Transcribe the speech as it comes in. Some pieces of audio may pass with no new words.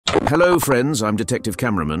Hello friends, I'm Detective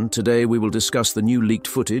Cameraman. Today we will discuss the new leaked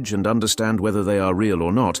footage and understand whether they are real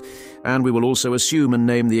or not. And we will also assume and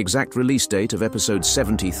name the exact release date of episode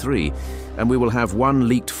 73. And we will have one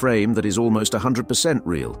leaked frame that is almost 100%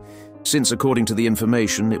 real. Since according to the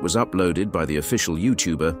information it was uploaded by the official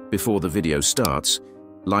YouTuber before the video starts.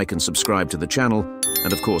 Like and subscribe to the channel,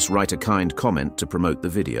 and of course write a kind comment to promote the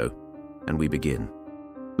video. And we begin.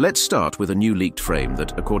 Let's start with a new leaked frame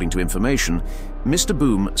that, according to information, Mr.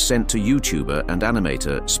 Boom sent to YouTuber and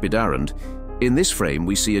animator Skibidi. In this frame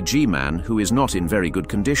we see a G-Man who is not in very good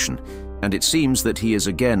condition, and it seems that he is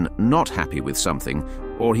again not happy with something,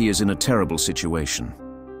 or he is in a terrible situation.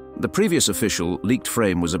 The previous official leaked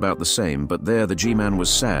frame was about the same, but there the G-Man was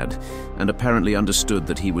sad, and apparently understood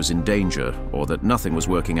that he was in danger, or that nothing was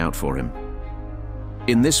working out for him.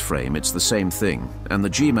 In this frame it's the same thing, and the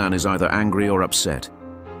G-Man is either angry or upset.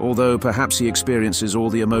 Although perhaps he experiences all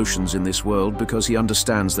the emotions in this world because he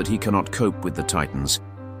understands that he cannot cope with the Titans.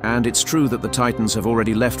 And it's true that the Titans have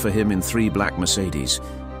already left for him in 3 black Mercedes.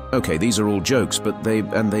 Okay, these are all jokes, but they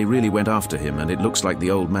really went after him, and it looks like the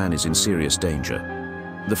old man is in serious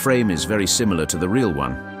danger. The frame is very similar to the real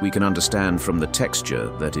one. We can understand from the texture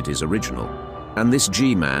that it is original. And this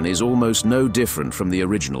G-Man is almost no different from the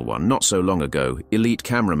original one. Not so long ago, Elite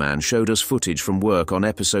Cameraman showed us footage from work on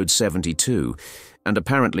episode 72. And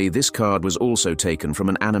apparently this card was also taken from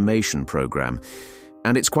an animation program.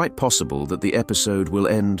 And it's quite possible that the episode will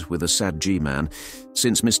end with a sad G-Man,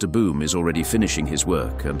 since Mr. Boom is already finishing his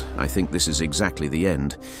work, and I think this is exactly the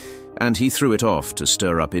end. And he threw it off to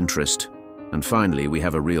stir up interest. And finally we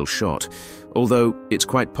have a real shot, although it's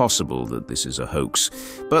quite possible that this is a hoax.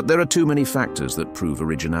 But there are too many factors that prove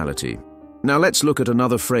originality. Now let's look at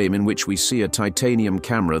another frame in which we see a titanium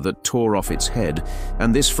camera that tore off its head,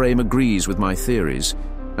 and this frame agrees with my theories,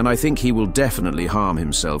 and I think he will definitely harm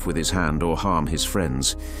himself with his hand or harm his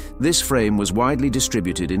friends. This frame was widely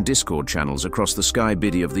distributed in Discord channels across the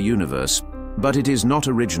Skibidi of the universe, but it is not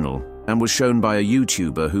original and was shown by a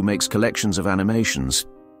YouTuber who makes collections of animations.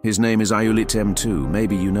 His name is Iulitem2,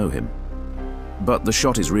 maybe you know him. But the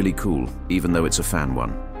shot is really cool, even though it's a fan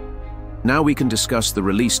one. Now we can discuss the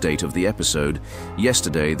release date of the episode.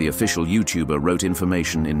 Yesterday, the official YouTuber wrote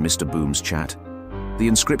information in Mr. Boom's chat. The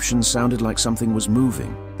inscription sounded like something was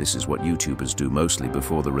moving. This is what YouTubers do mostly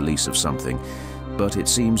before the release of something. But it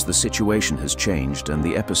seems the situation has changed and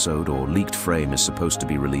the episode or leaked frame is supposed to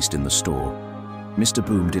be released in the store. Mr.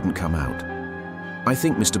 Boom didn't come out. I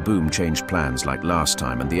think Mr. Boom changed plans like last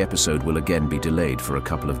time and the episode will again be delayed for a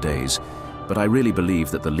couple of days. But I really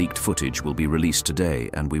believe that the leaked footage will be released today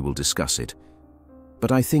and we will discuss it.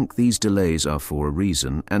 But I think these delays are for a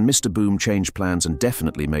reason, and Mr. Boom changed plans and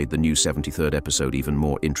definitely made the new 73rd episode even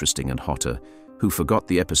more interesting and hotter. Who forgot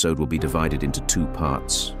the episode will be divided into 2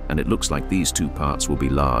 parts, and it looks like these 2 parts will be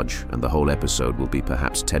large and the whole episode will be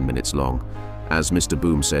perhaps 10 minutes long. As Mr.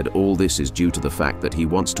 Boom said, all this is due to the fact that he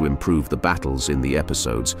wants to improve the battles in the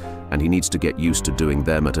episodes, and he needs to get used to doing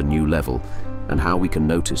them at a new level. And how we can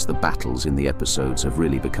notice the battles in the episodes have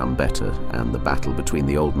really become better, and the battle between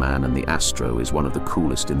the old man and the Astro is one of the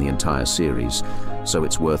coolest in the entire series, so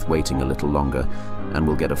it's worth waiting a little longer, and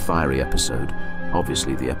we'll get a fiery episode.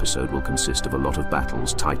 Obviously the episode will consist of a lot of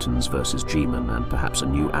battles, Titans versus G-Men, and perhaps a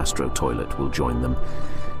new Astro Toilet will join them.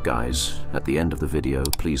 Guys, at the end of the video,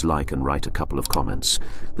 please like and write a couple of comments.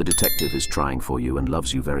 The detective is trying for you and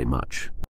loves you very much.